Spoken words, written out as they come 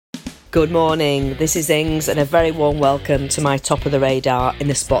Good morning, this is Ings and a very warm welcome to my Top of the Radar in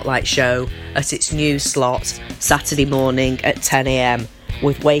the Spotlight show at its new slot Saturday morning at 10am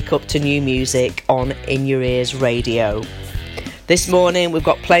with Wake Up to New Music on In Your Ears Radio. This morning we've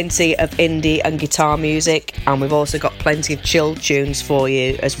got plenty of indie and guitar music and we've also got plenty of chill tunes for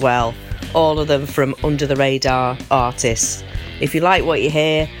you as well, all of them from under the radar artists. If you like what you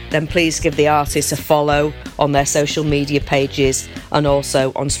hear, then please give the artists a follow on their social media pages and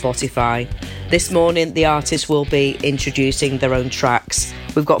also on Spotify. This morning, the artists will be introducing their own tracks.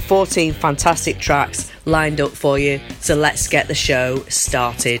 We've got 14 fantastic tracks lined up for you, so let's get the show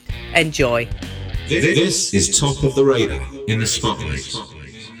started. Enjoy. This is Top of the Radar in the Spotlight.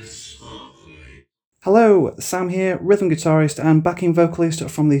 Hello, Sam here, rhythm guitarist and backing vocalist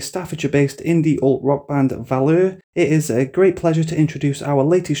from the Staffordshire-based indie alt-rock band Valeur. It is a great pleasure to introduce our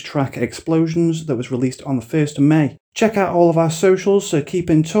latest track, Explosions, that was released on the 1st of May. Check out all of our socials, so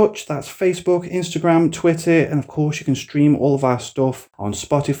keep in touch. That's Facebook, Instagram, Twitter, and of course you can stream all of our stuff on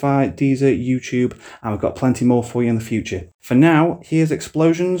Spotify, Deezer, YouTube, and we've got plenty more for you in the future. For now, here's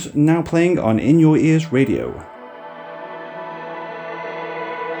Explosions, now playing on In Your Ears Radio.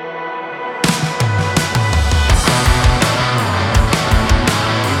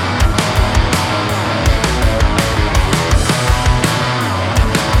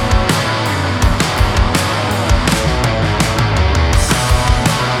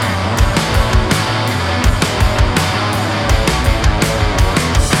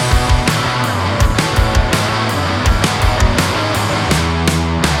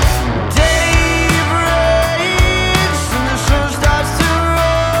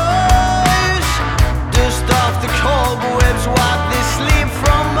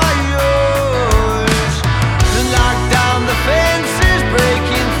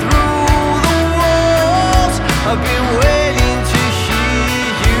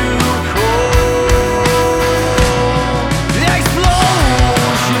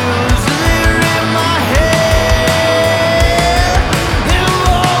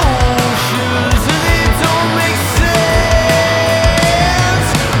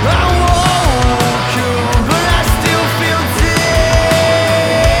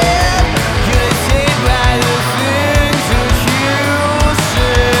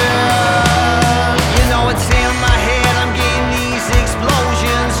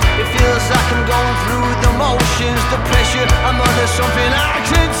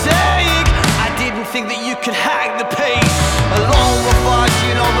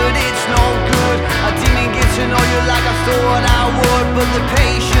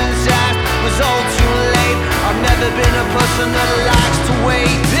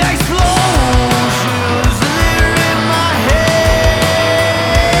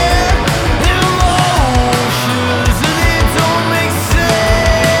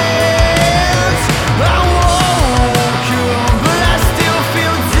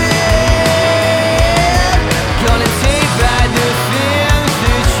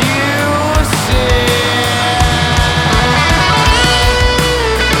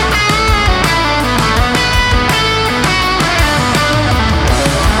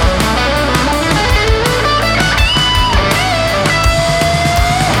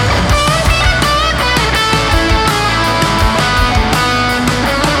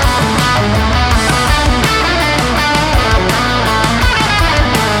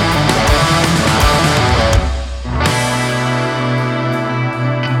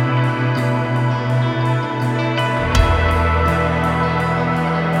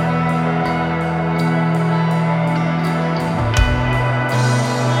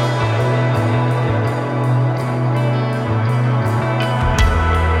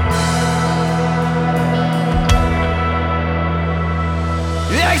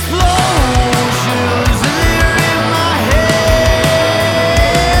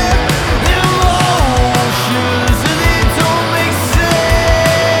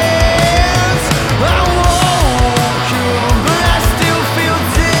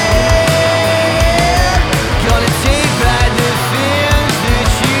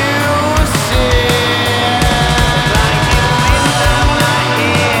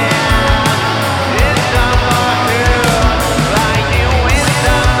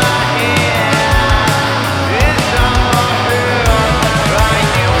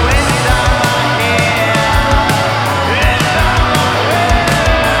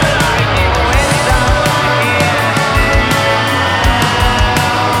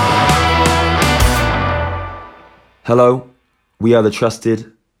 Hello, we are The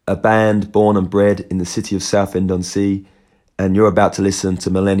Trusted, a band born and bred in the city of Southend-on-Sea, and you're about to listen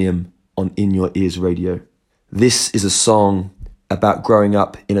to Millennium on In Your Ears Radio. This is a song about growing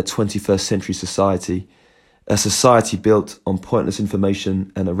up in a 21st century society, a society built on pointless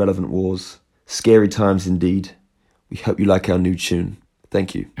information and irrelevant wars. Scary times indeed. We hope you like our new tune.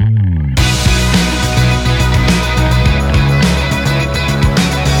 Thank you.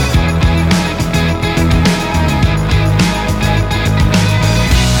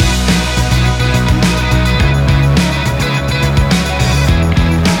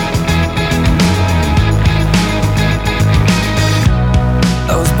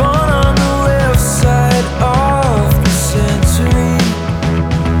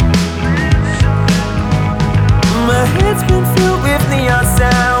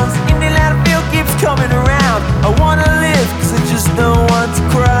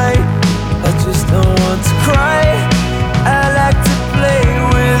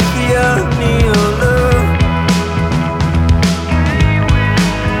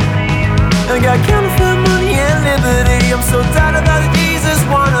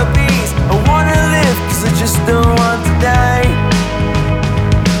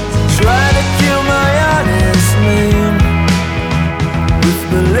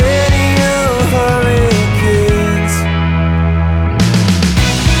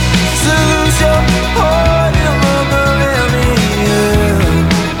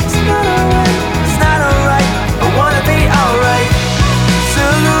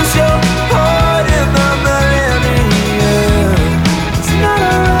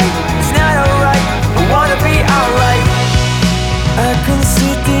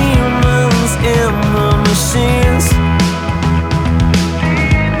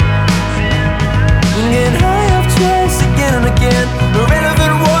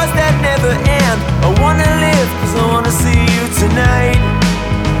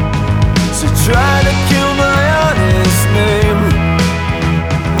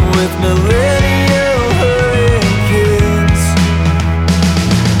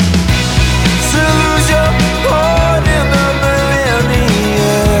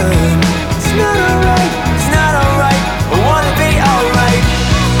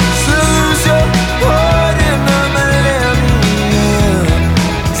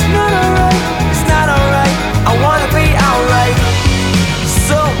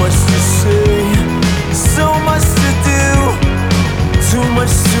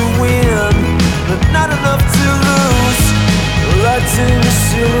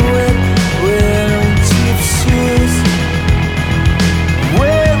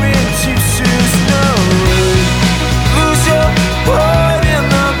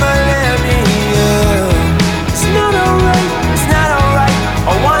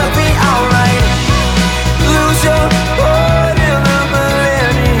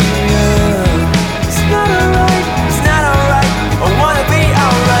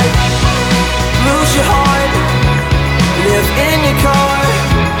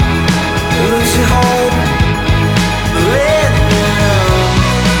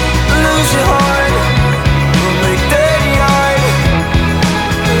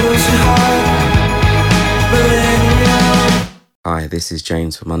 Hi, this is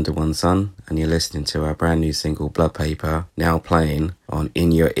James from Under One Sun, and you're listening to our brand new single Blood Paper, now playing on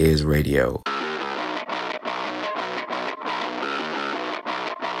In Your Ears Radio.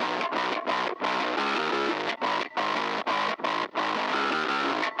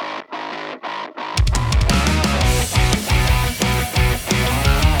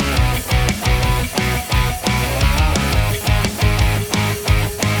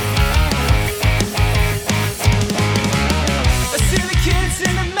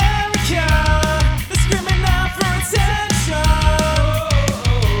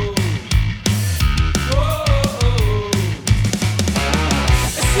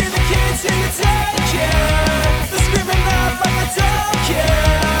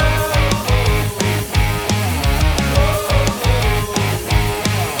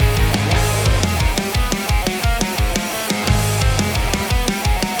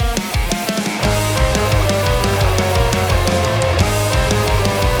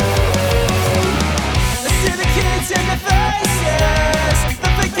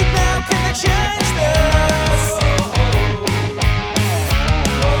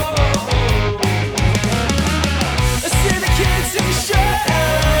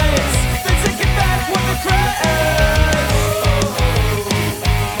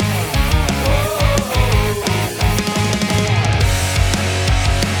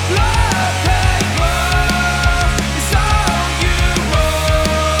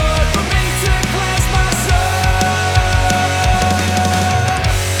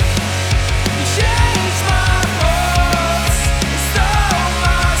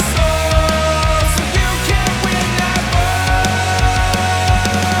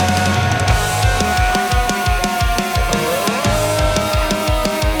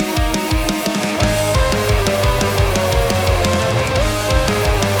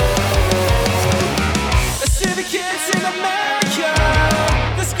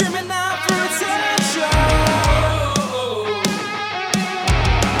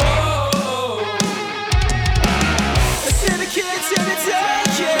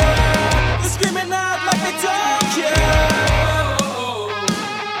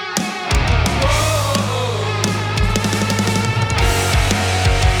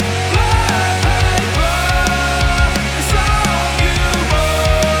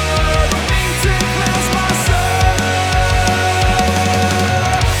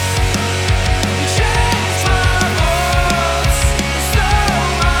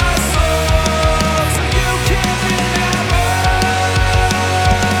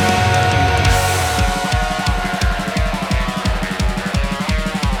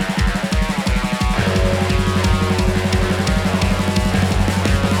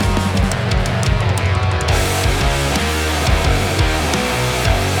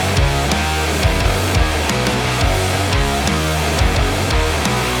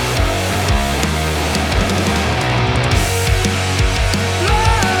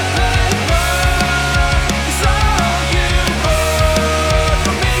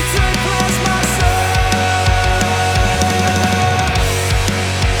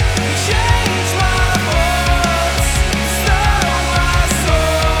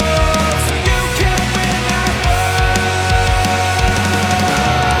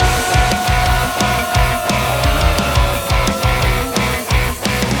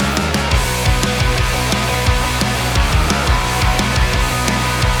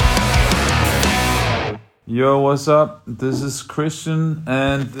 Yo, what's up? This is Christian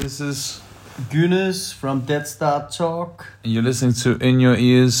and this is Gunas from Dead Start Talk. You're listening to In Your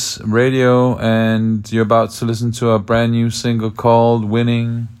Ears Radio, and you're about to listen to a brand new single called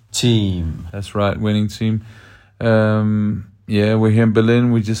Winning Team. That's right, Winning Team. Yeah, we're here in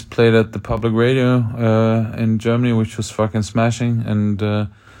Berlin. We just played at the public radio in Germany, which was fucking smashing. And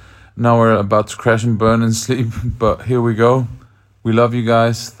now we're about to crash and burn and sleep. But here we go. We love you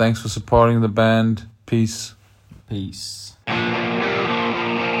guys. Thanks for supporting the band. Peace. Peace.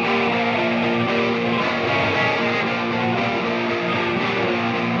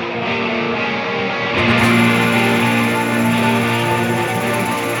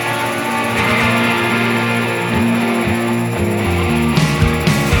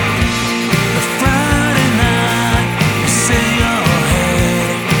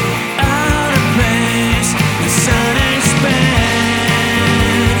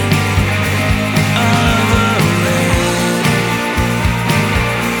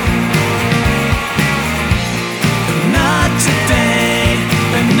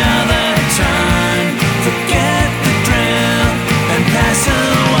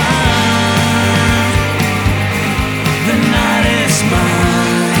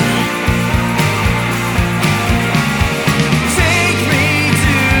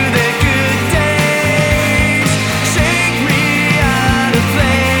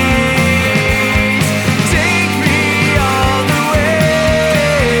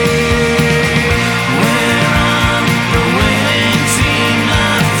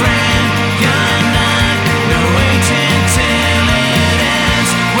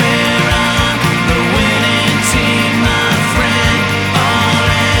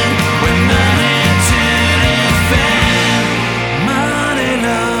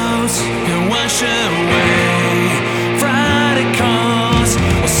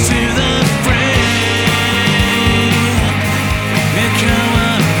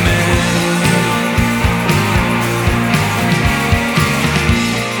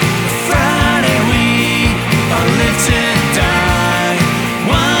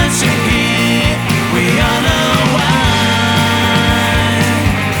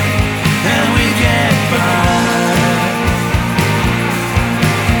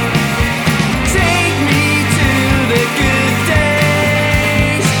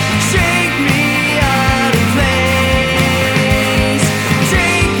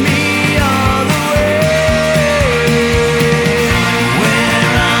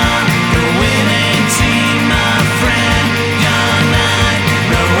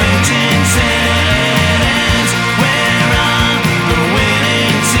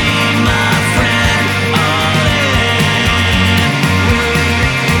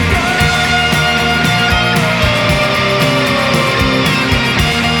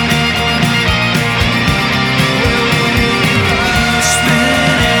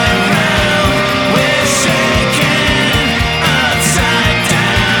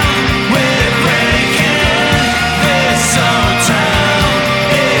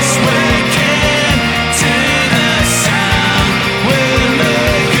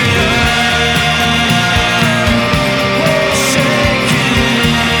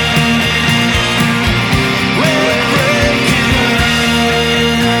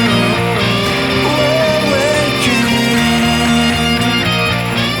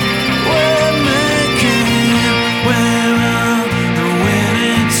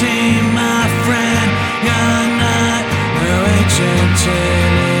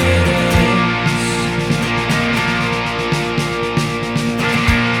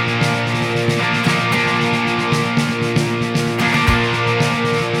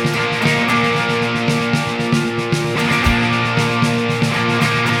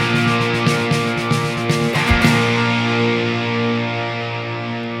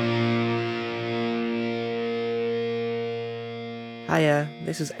 Hiya,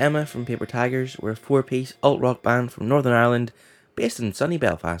 this is Emma from Paper Tigers. We're a four-piece alt-rock band from Northern Ireland, based in sunny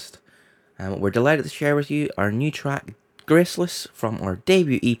Belfast. We're delighted to share with you our new track, Graceless, from our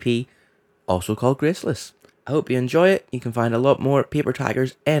debut EP, also called Graceless. I hope you enjoy it. You can find a lot more Paper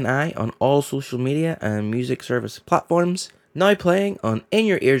Tigers NI on all social media and music service platforms. Now playing on In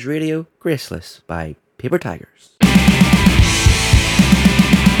Your Ears Radio, Graceless by Paper Tigers.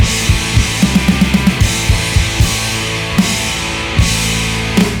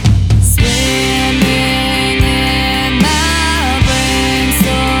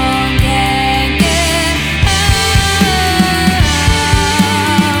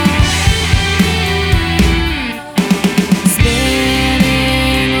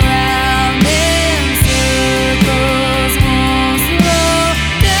 Circles won't slow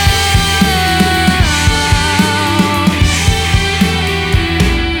down.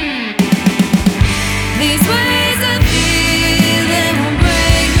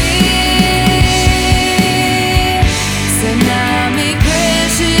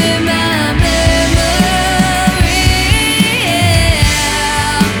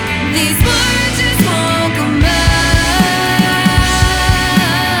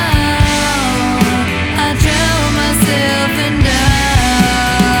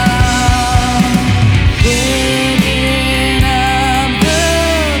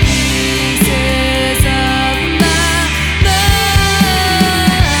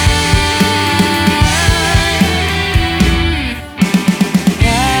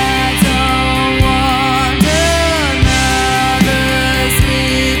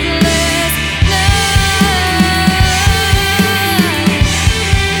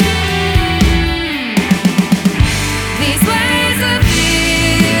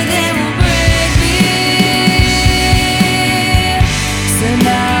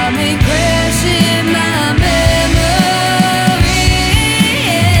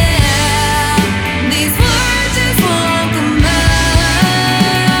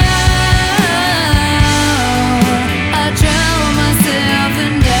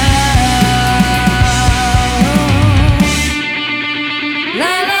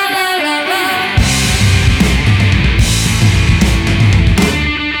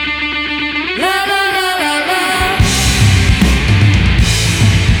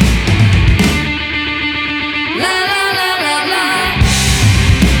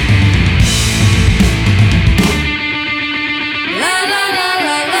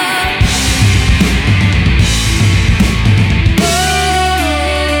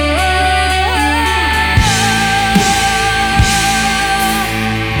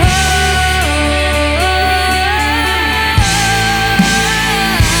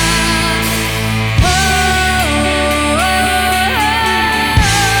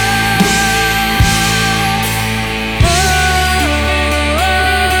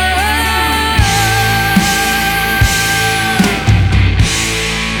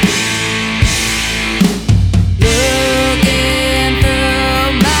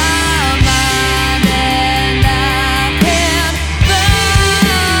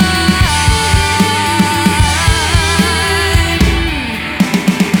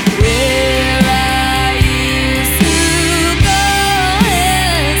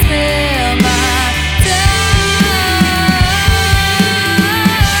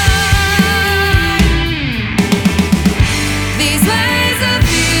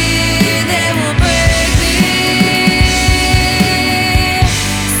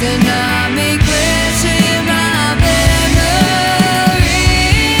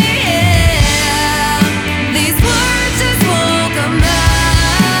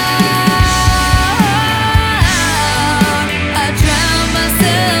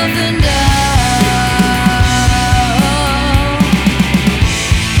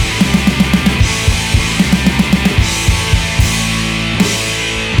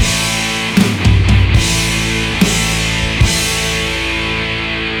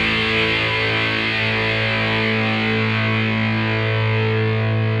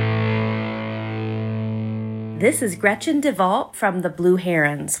 This is Gretchen DeVault from the Blue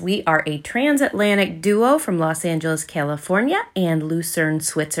Herons. We are a transatlantic duo from Los Angeles, California and Lucerne,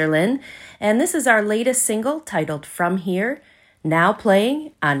 Switzerland. And this is our latest single titled From Here, now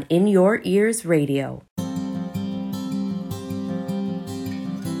playing on In Your Ears Radio.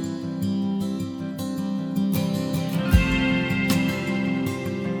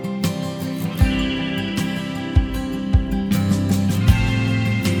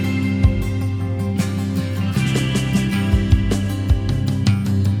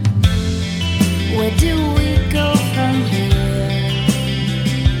 Where do we go from here?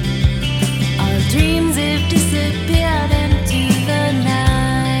 Our dreams have disappeared into the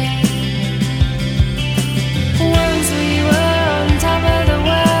night. Once we were on top of the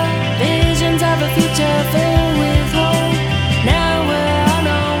world, visions of a future filled with hope. Now we're on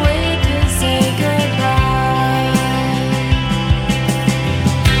our way to say goodbye.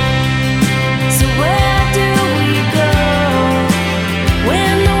 So where do we go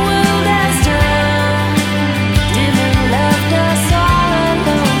when the world has turned? Didn't left us all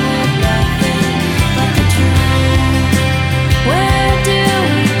alone with nothing but the truth. Where do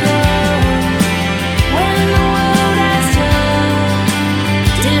we go when the world has turned?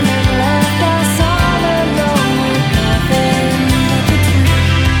 Didn't left us all alone with nothing but the truth.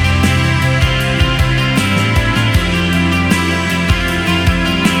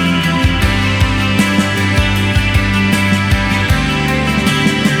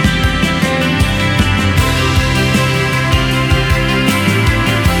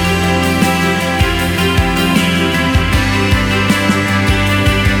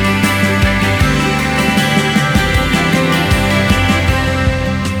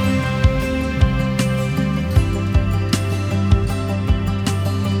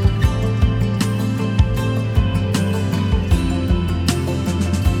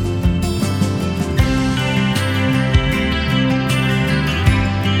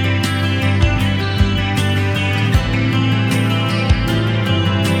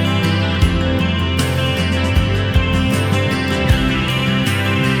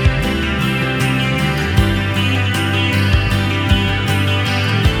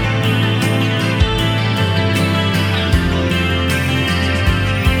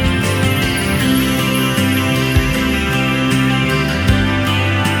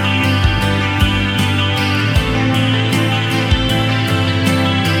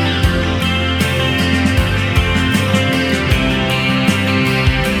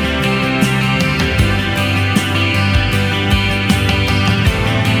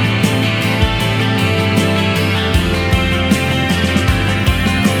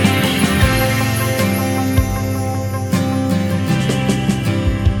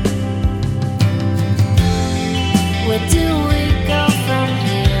 Where do we go from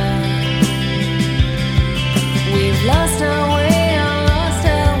here? We've lost our way and lost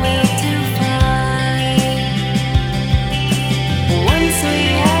our will to find. Once we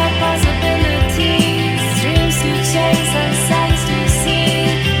had possibilities, dreams to chase and sights to see.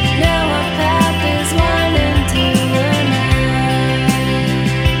 Now our path is winding to the night.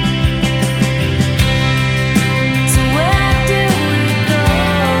 So where do we go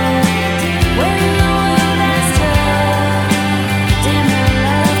when the world has turned? Didn't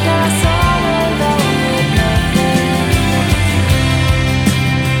left us all alone with nothing.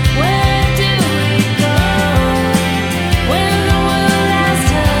 Where do we go when the world has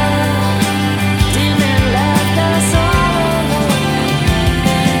turned? Didn't left us all alone with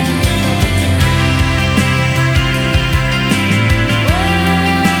nothing.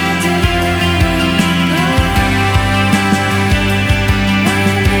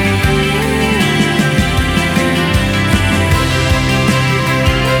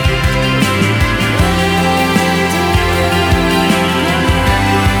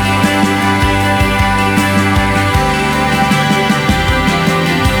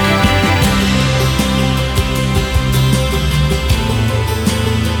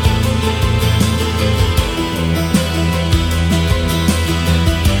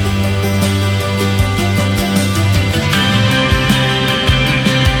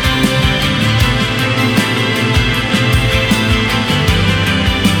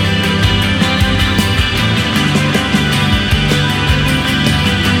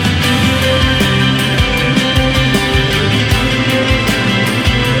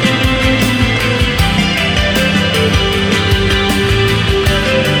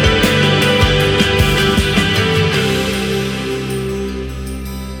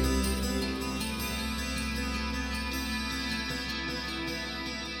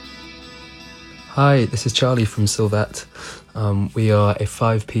 Hi, this is Charlie from Sylvette. We are a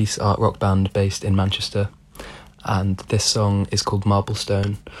 5-piece art rock band based in Manchester. and this song is called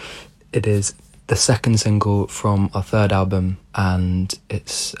Marblestone. It is the second single from our third album, and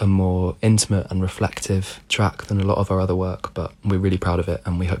it's a more intimate and reflective track than a lot of our other work, but we're really proud of it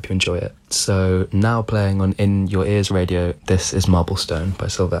and we hope you enjoy it. So now playing on In Your Ears Radio, this is Marblestone by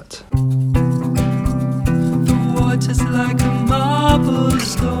Sylvette. The water's like a marble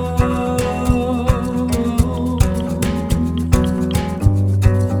stone.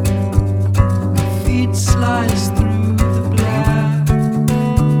 My feet slice through the black.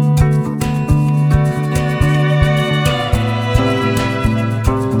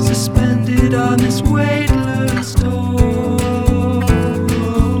 Suspended on this weightless door.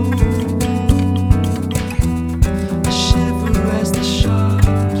 I shiver as the sharp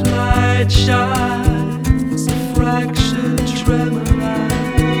light shines, a fractured tremor line.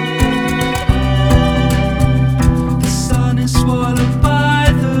 The sun is swallowed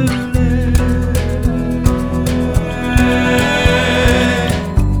by the lake.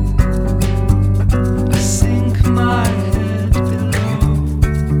 I sink my head below.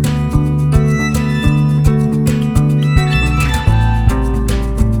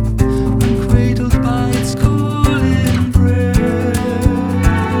 I'm cradled by its cool embrace.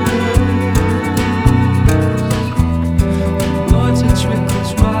 Water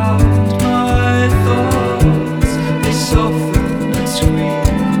trickles round my thoughts. They soften and scream.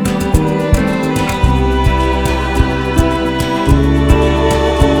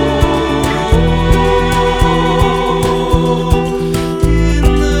 In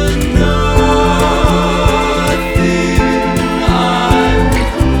the nothing, I'm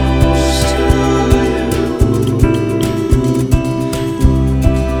close to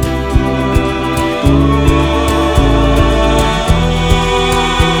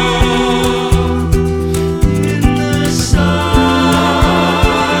in the silence,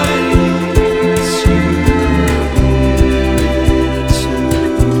 you hear too.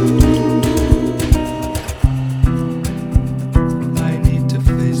 I need to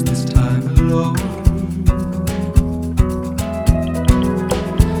face this time alone.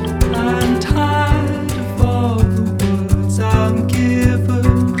 I'm tired of all the words I'm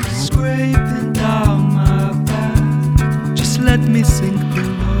given, scraping down my back. Just let me sink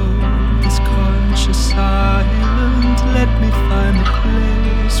below this conscious island. Let me find a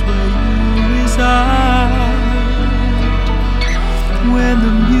place where you reside. When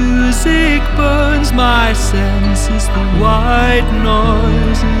the music burns my senses, the white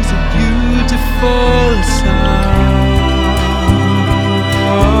noise is a beautiful sound.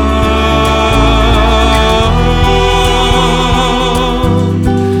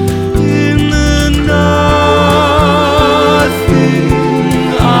 In the nothing,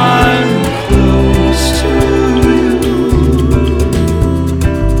 I'm close to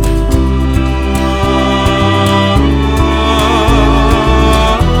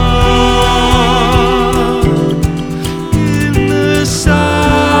in the silence,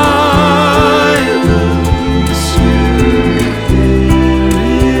 you hear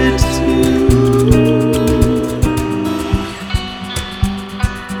it too.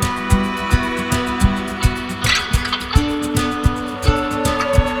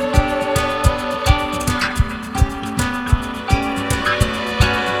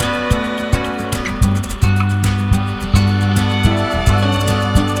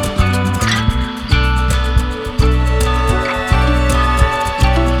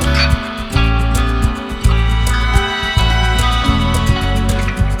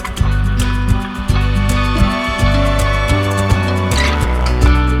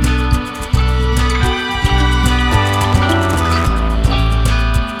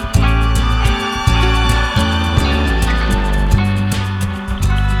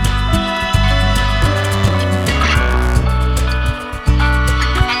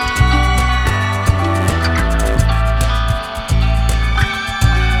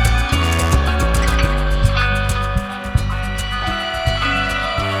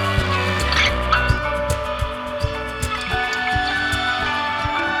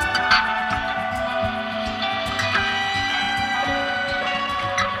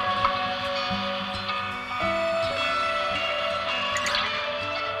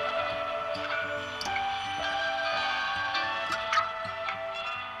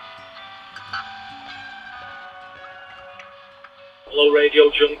 Hello Radio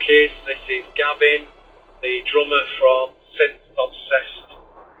Junkies, this is Gavin, the drummer from Synth Obsessed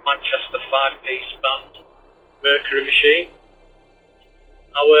Manchester 5-piece band Mercury Machine.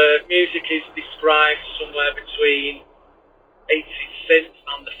 Our music is described somewhere between 80s synth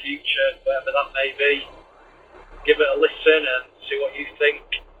and the future, whatever that may be. Give it a listen and see what you think.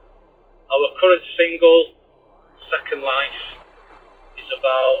 Our current single, Second Life is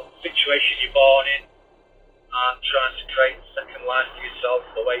about the situation you're born in and trying to create a second life for yourself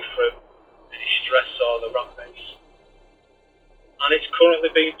away from any stress or the rat race. And it's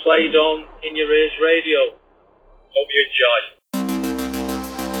currently being played on In Your Ears Radio. Hope you enjoy.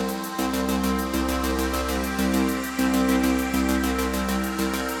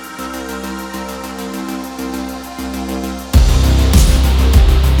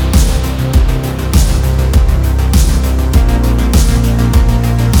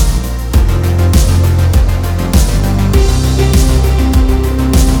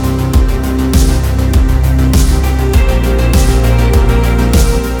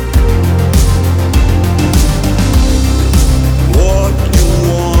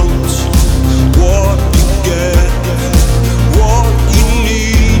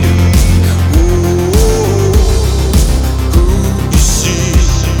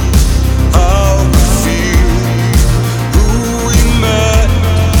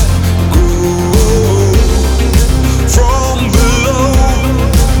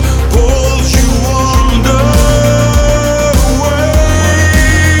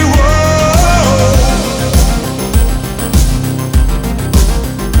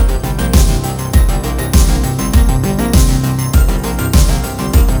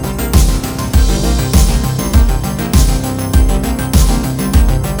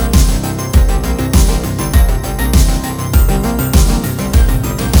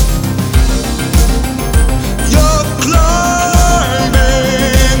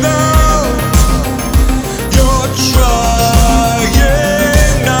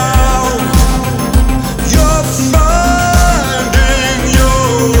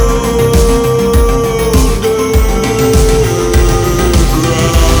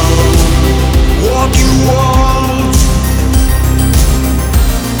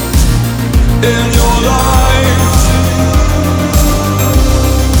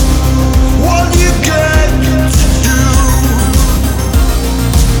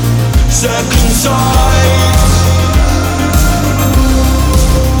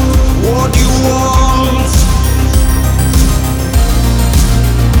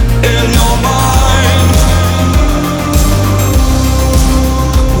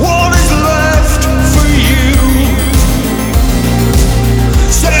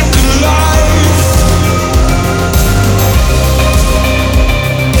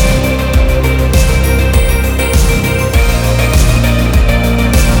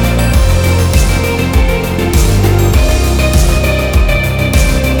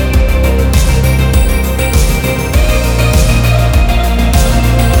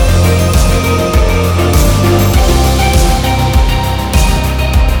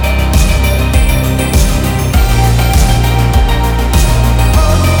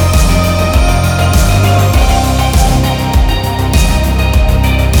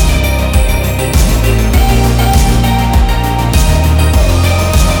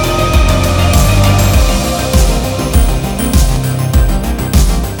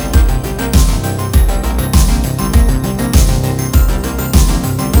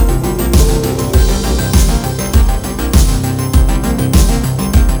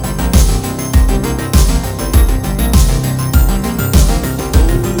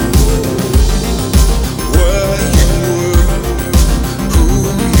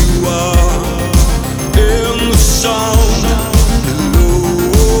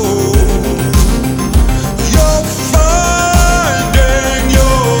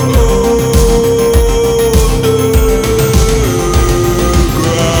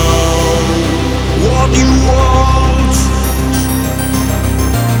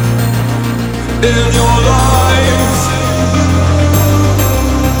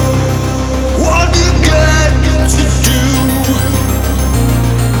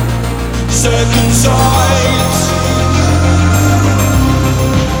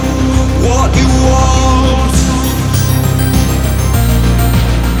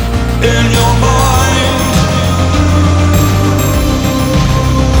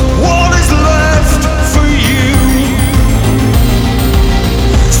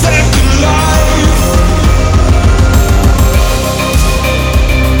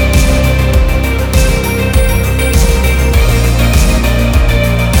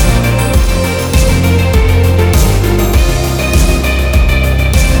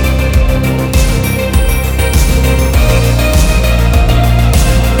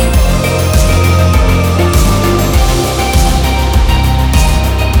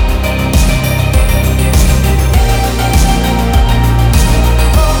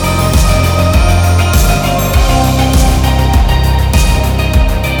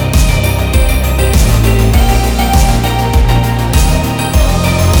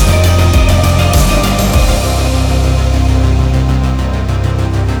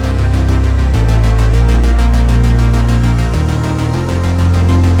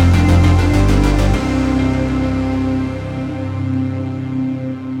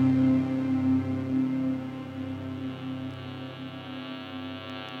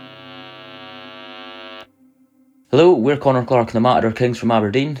 Hello, we're Connor Clark and the Matador Kings from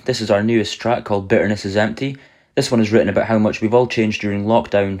Aberdeen. This is our newest track called Bitterness is Empty. This one is written about how much we've all changed during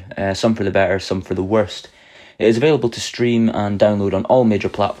lockdown, some for the better, some for the worst. It is available to stream and download on all major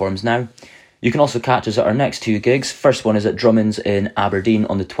platforms now. You can also catch us at our next 2 gigs. First one is at Drummond's in Aberdeen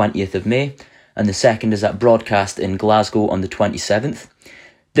on the 20th of May, and the second is at Broadcast in Glasgow on the 27th.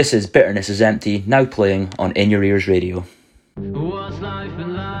 This is Bitterness is Empty, now playing on In Your Ears Radio. What's life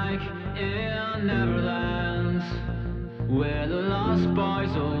been like in Neverland, where the lost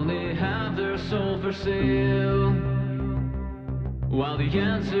boys only have their soul for sale? While the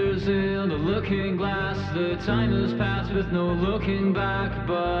answer's in the looking glass, the time has passed with no looking back,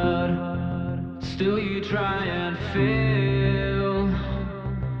 but still you try and fail.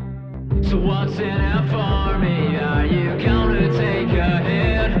 So what's in it for me? Are you gonna take a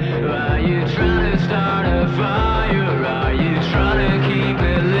hit? Are you trying to start a fire? Are you trying to keep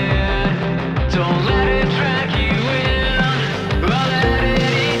it lit? Don't let it drag you in, or let it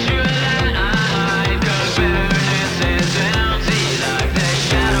eat you alive, 'cause bitterness is empty like the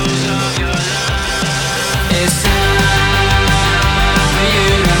shadows of your life. It's time for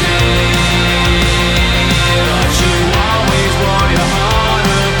you to leave, but you always wore your heart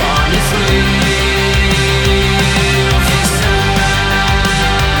up on your sleeve. It's time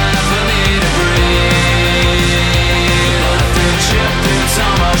for me to breathe, but the chip that's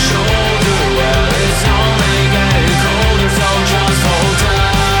on my shoulder, well, it's only getting colder, so just hold tight.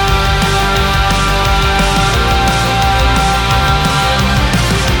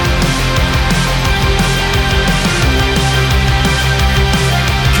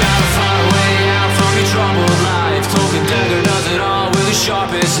 Gotta find a way out from your troubled life. Cloak and dagger does it all with the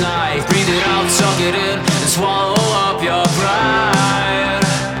sharpest knife. Breathe it out, suck it in, and swallow up your pride.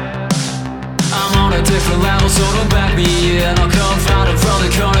 I'm on a different level, so don't back me in. I'll come fighting from the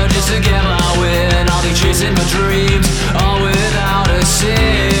corner just to get my win. I'll be chasing my dreams, all without a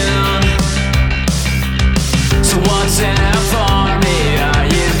sin. So what's in it for me? Are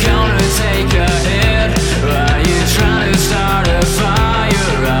you gonna take a hit? Are you trying to start a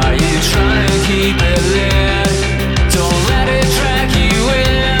fire? Are you trying to keep it lit? Don't let it drag you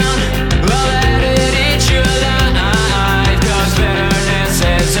in, or let it eat you alive, 'cause bitterness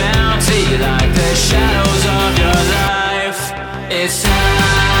is empty like the shadows of your life. It's time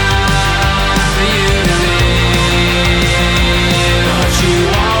for you to leave, but you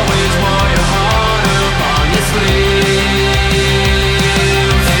always wore your heart up on your sleeve.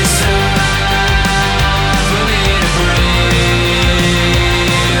 It's time for me to breathe,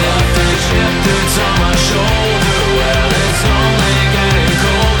 but the chip that's on my shoulder, well, it's only getting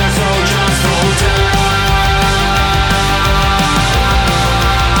colder, so just hold tight.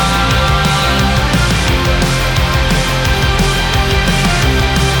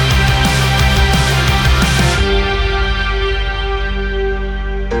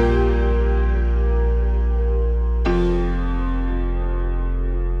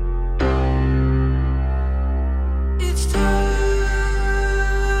 It's time,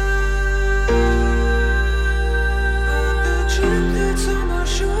 the chip that's on my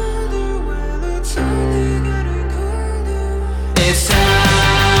shoulder, well, it's only getting colder. It's time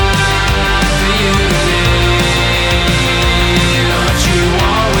for you to leave, but you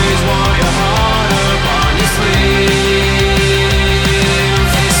always wore your heart up on your sleeve.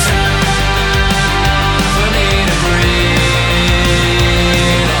 It's time for me to breathe,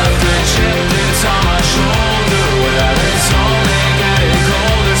 but the chip that's on my shoulder, well, it's only getting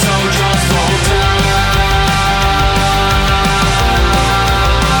colder, so just hold tight.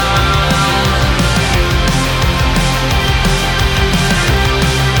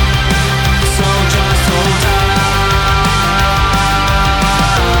 So just hold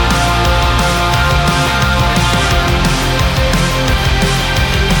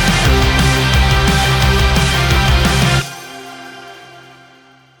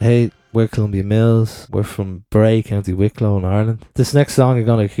Hey, we're Columbia Mills. We're from Bray, County Wicklow in Ireland. This next song you're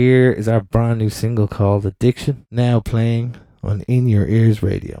going to hear is our brand new single called Addiction, now playing on In Your Ears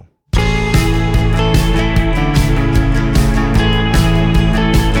Radio.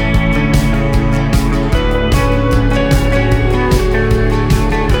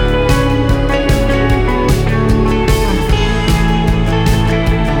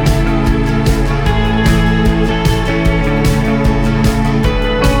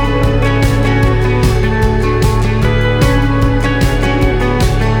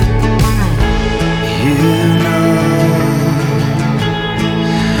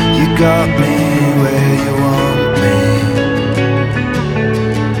 got me where you want me.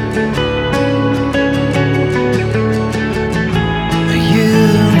 You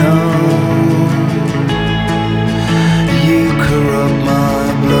know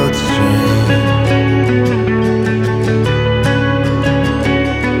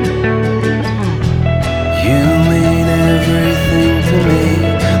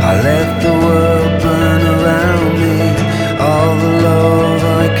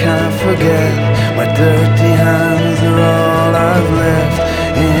forget. My dirty hands are all I've left.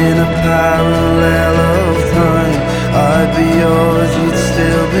 In a parallel of time, I'd be yours, you'd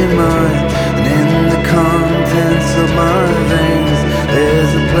still be mine. And in the contents of my veins,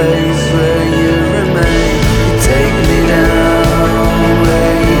 there's a place where you remain. You take me down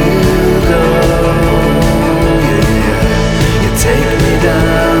where you go, yeah. You take me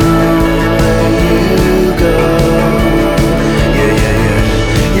down where you go, yeah.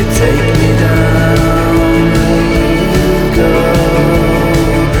 You take me down where you go,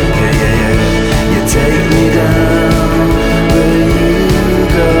 yeah. You take me down where you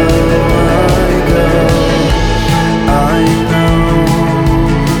go, I go. I know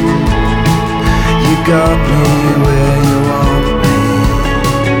you got me where you want me.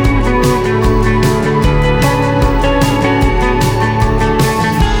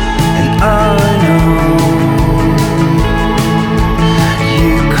 And I know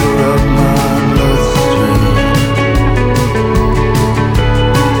you corrupt my bloodstream.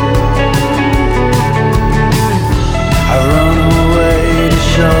 I run away to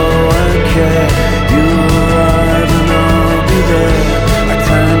show I care. You arrive and I'll be there. I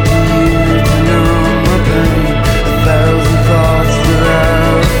turn to you to numb my pain. 1,000 thoughts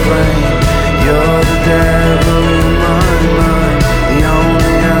without a frame. You're the devil in my mind, the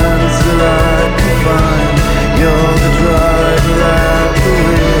only answer I can find. You're the driver at the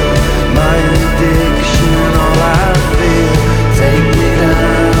wheel, my addiction and all I feel. Take me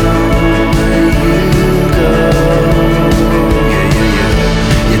down where you go, yeah.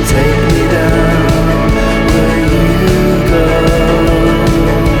 You take me down where you go,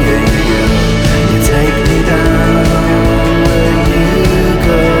 yeah. You take me down where you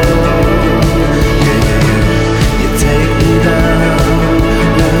go, yeah. You take me down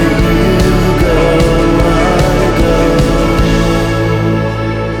where you go, I go.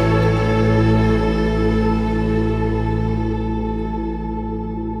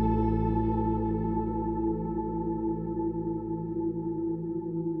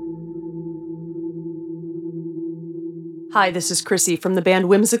 Hi, this is Chrissy from the band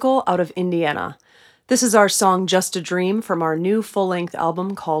Whimsical out of Indiana. This is our song Just a Dream from our new full-length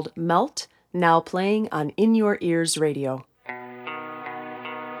album called Melt, now playing on In Your Ears Radio.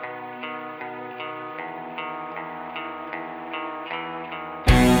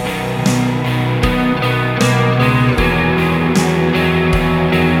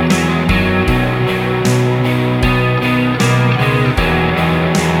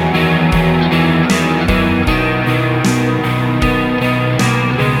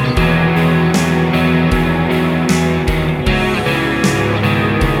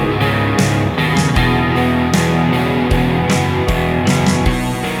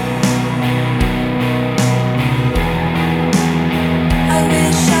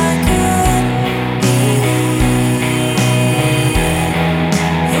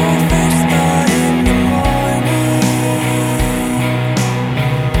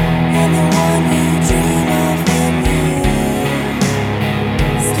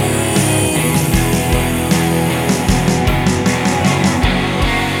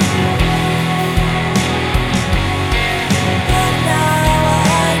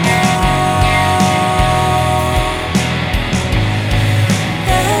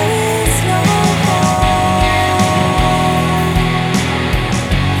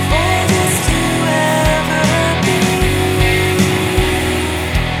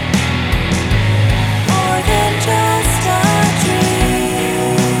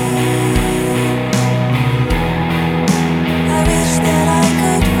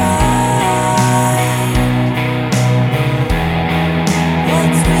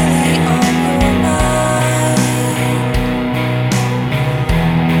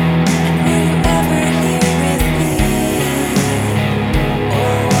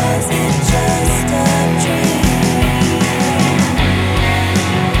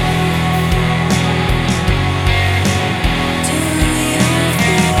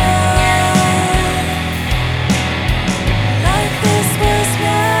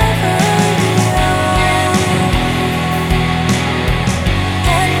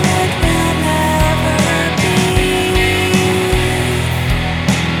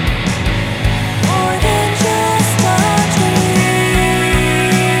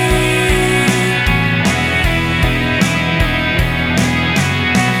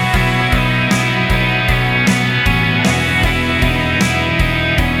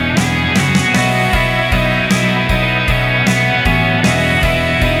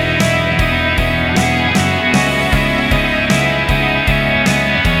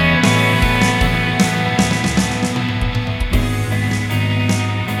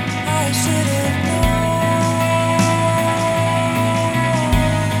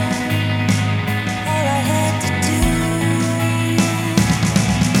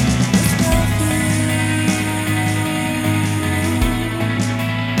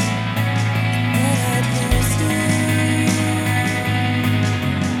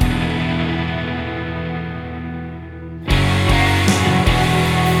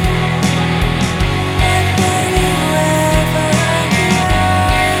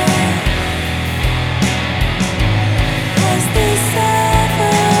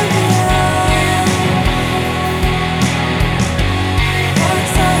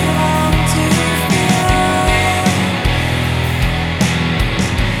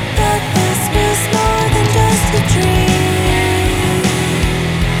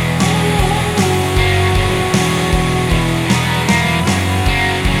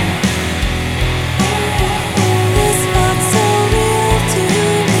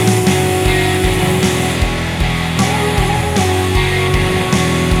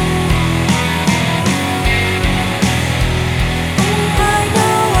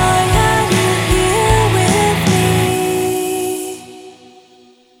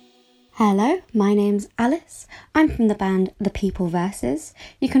 Hello, my name's Alice. I'm from the band The People Versus.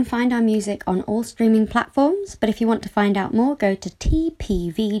 You can find our music on all streaming platforms, but if you want to find out more, go to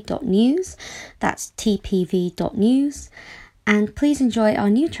tpv.news. That's tpv.news. And please enjoy our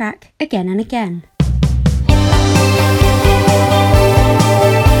new track, Again and Again.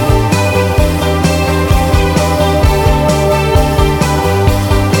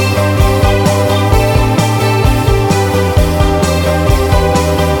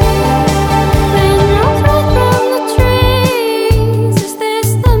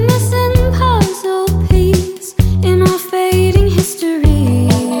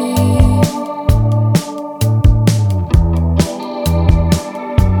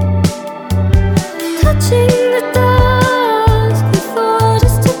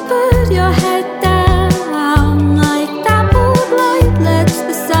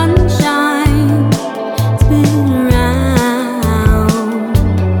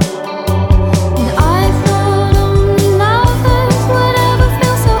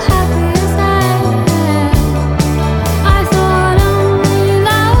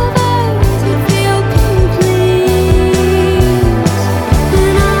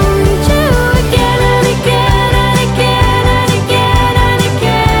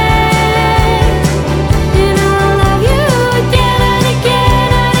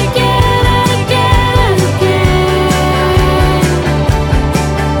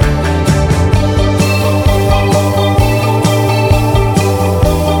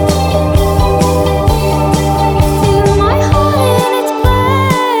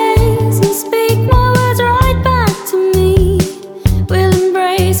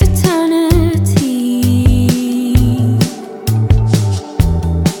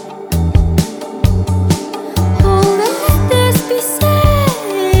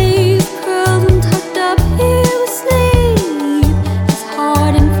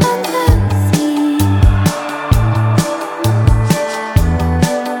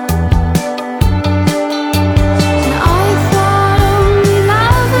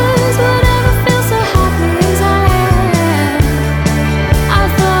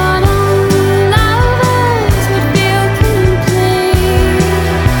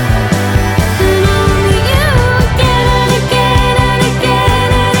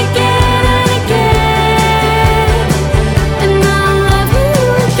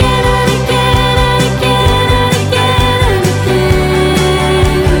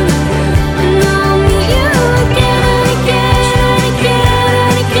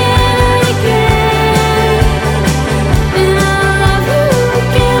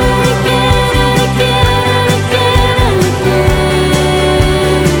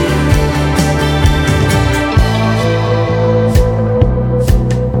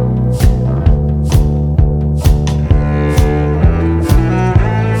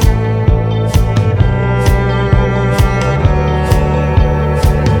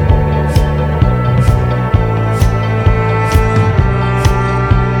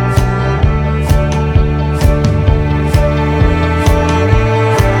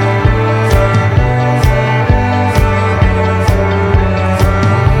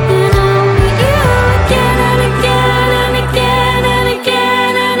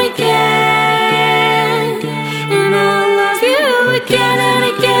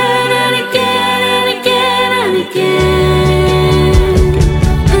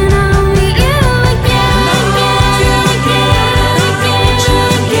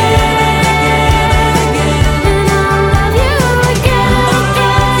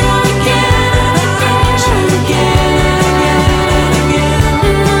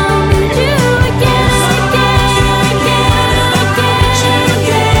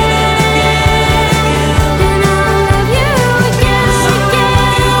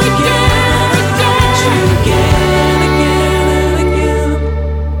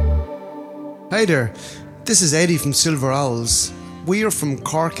 Hi there, this is Eddie from Silver Owls. We are from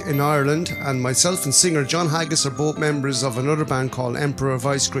Cork in Ireland, and myself and singer John Haggis are both members of another band called Emperor of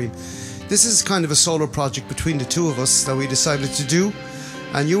Ice Cream. This is kind of a solo project between the two of us that we decided to do,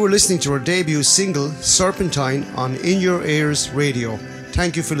 and you were listening to our debut single, Serpentine, on In Your Ears Radio.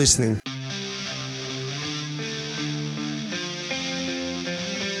 Thank you for listening.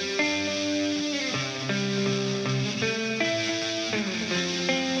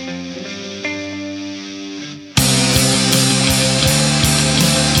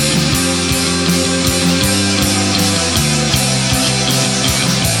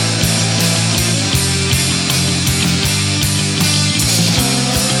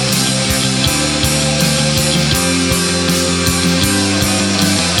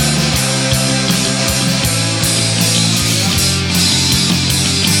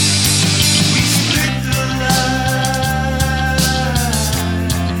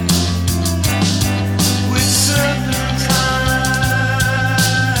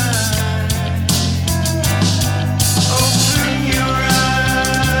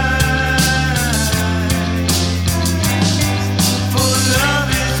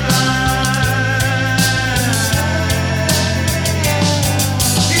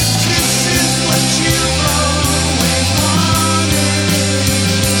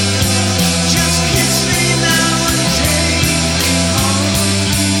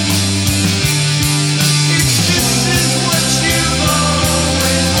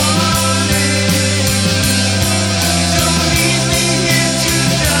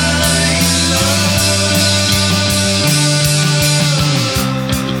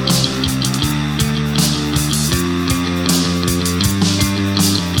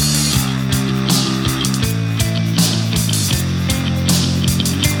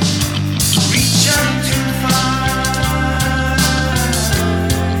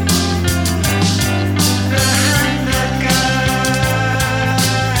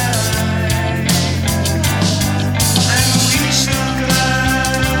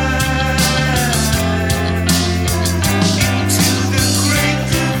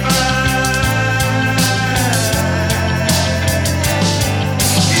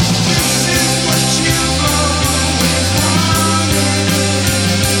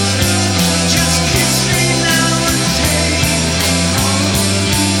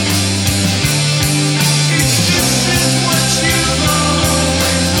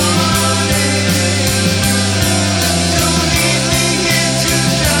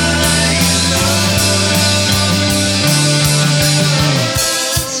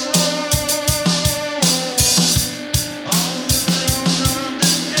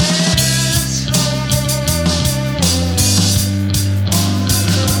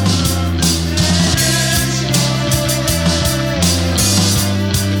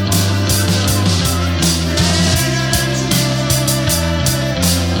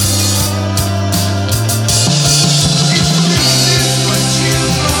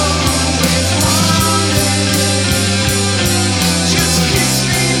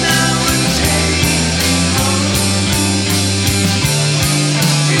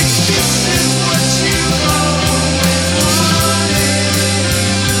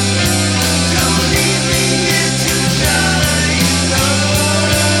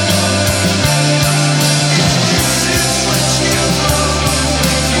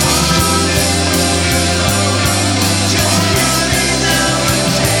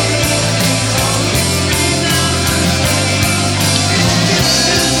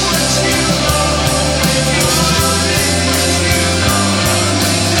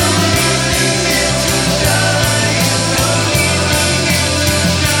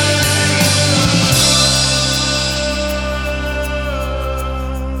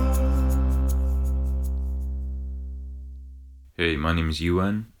 my name is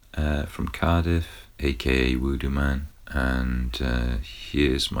Ewan from Cardiff, aka Voodoo Man, and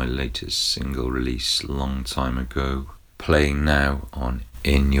here's my latest single release long time ago, playing now on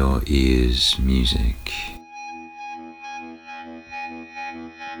In Your Ears Music.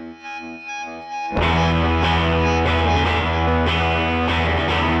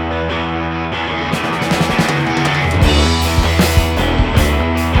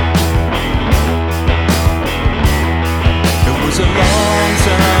 It was a long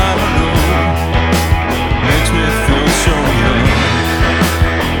time ago, makes me feel so young.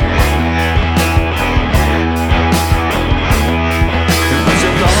 It was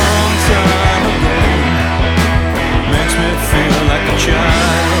a long time ago, makes me feel like a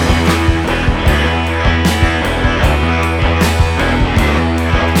child.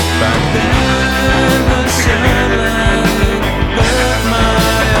 Back then the sunlight hurt my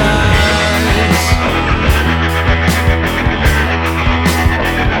eyes.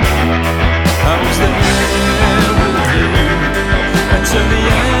 I was there with you until the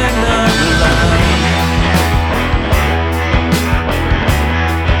end of the line.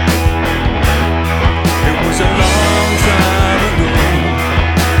 It was a long time ago,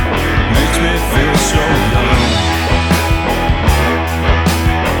 makes me feel so young.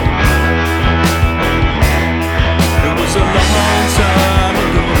 It was a long time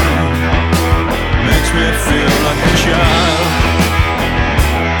ago, makes me feel like a child.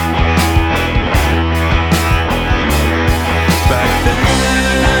 Back then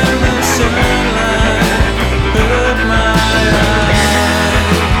the sunlight hurt my eyes.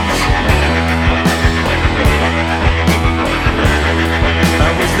 I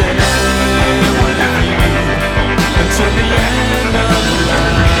was there with you until the end of the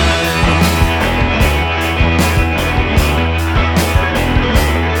line.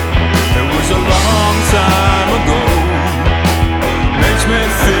 It was a long time ago, makes me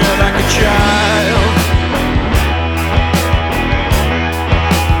feel like a child.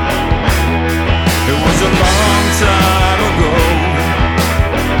 It was a long time ago,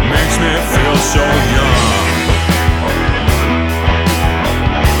 makes me feel so young.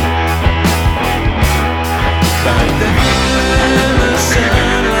 Back then the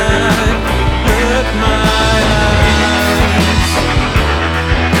sunlight hurt my eyes.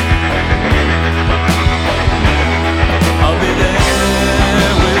 I'll be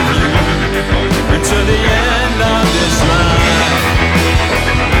there with you until the end of this line.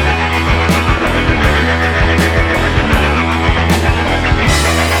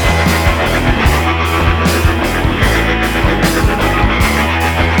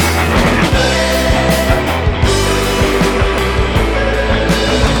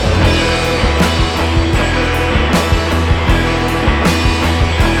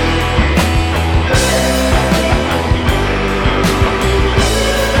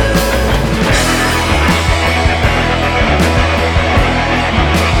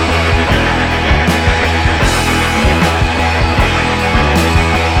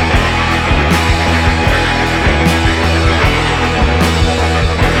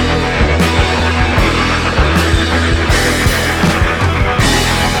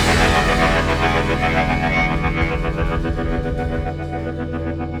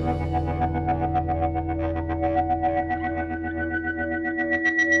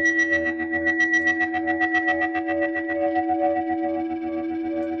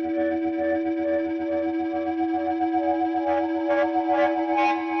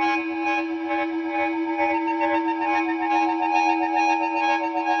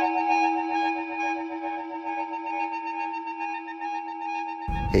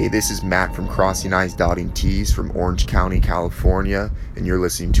 Hey, this is Matt from Crossing Eyes Dotting T's from Orange County, California, and you're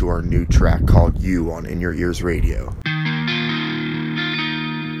listening to our new track called You on In Your Ears Radio.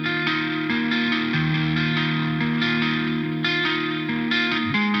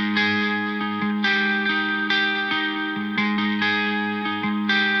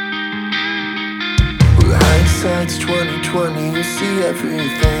 Hindsight's 20/20, you see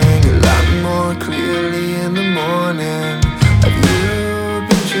everything a lot more clearly in the morning. Have you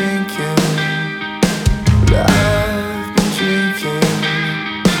been drinking? Well, I've been drinking.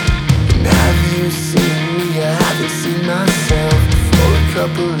 And have you seen me? I haven't seen myself for a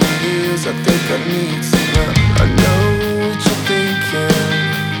couple of years. I think I need some help. I know what you're thinking.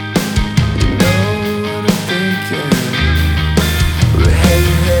 You know what I'm thinking. Well, hey,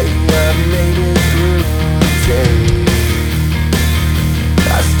 I made it through the day.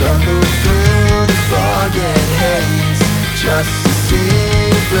 I stumbled through the fog and haze just to see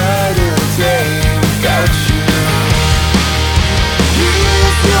a brighter day without you.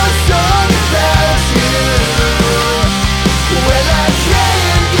 Here's your song about you. When I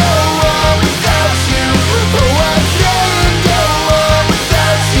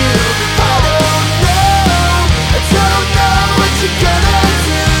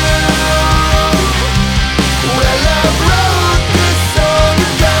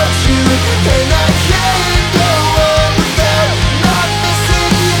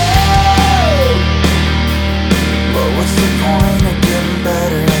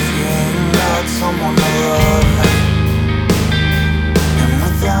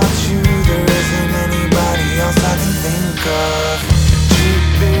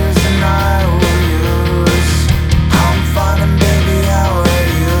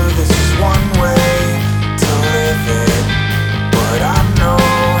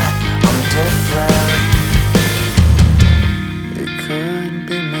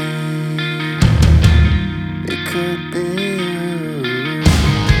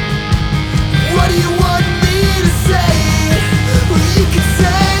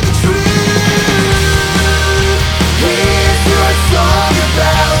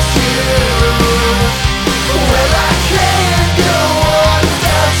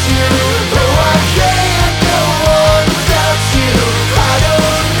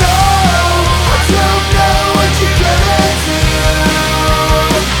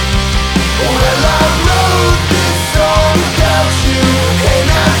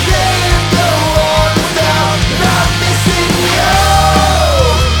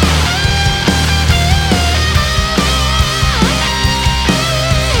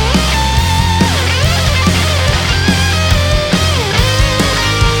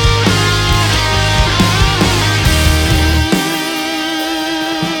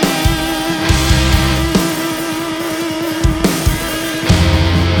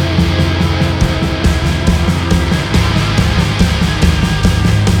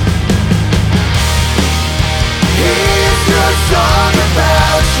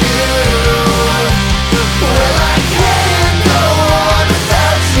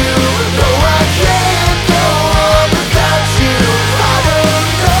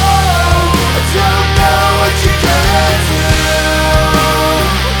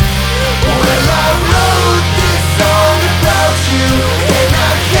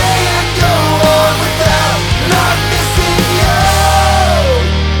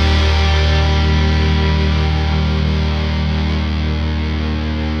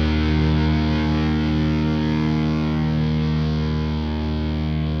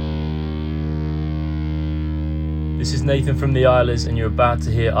This is Nathan from the Islas, and you're about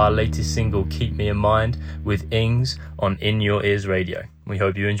to hear our latest single, Keep Me in Mind, with Ings on In Your Ears Radio. We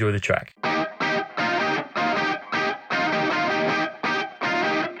hope you enjoy the track. I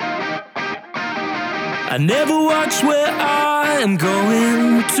never watch where I am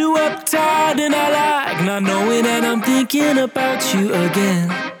going. Too uptight and I like not knowing, and I'm thinking about you again,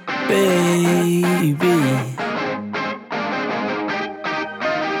 baby.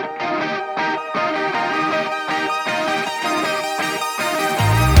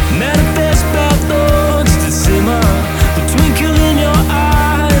 Manifest bad thoughts to simmer, the twinkle in your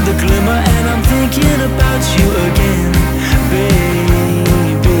eye, the glimmer, and I'm thinking about you again, baby.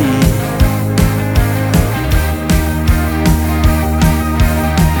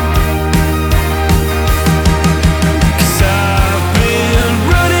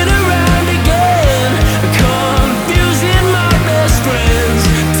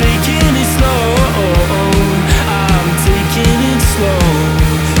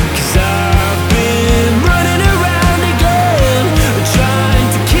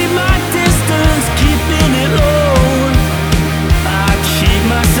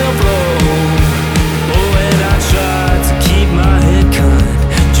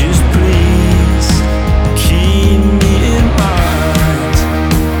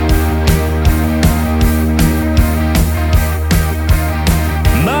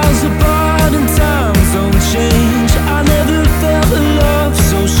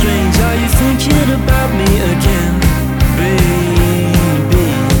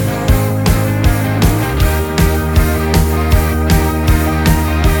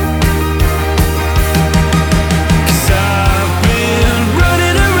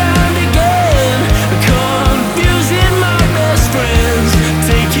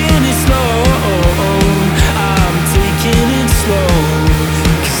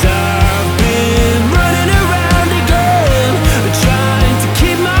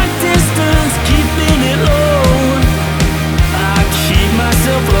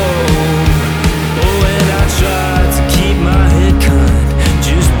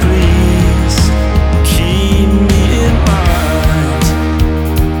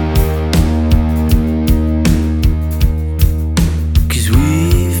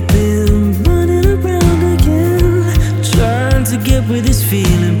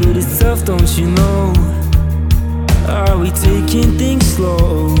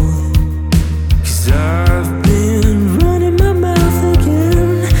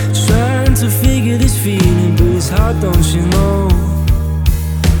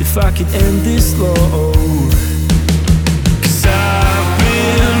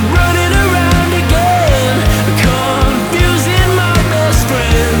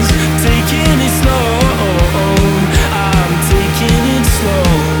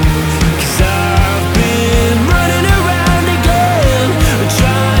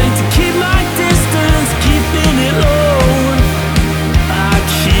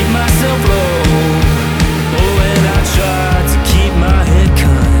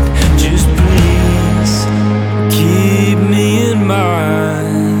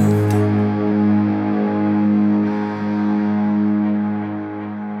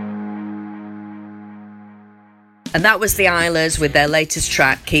 And that was the Islas with their latest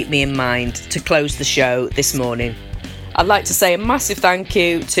track, Keep Me in Mind, to close the show this morning. I'd like to say a massive thank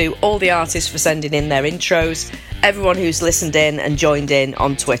you to all the artists for sending in their intros, everyone who's listened in and joined in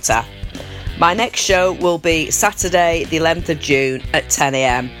on Twitter. My next show will be Saturday, the 11th of June at 10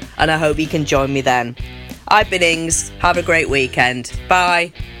 a.m, and I hope you can join me then. I've been Ings. Have a great weekend.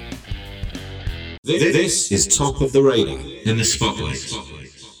 Bye. This is Top of the Radar in the Spotlight.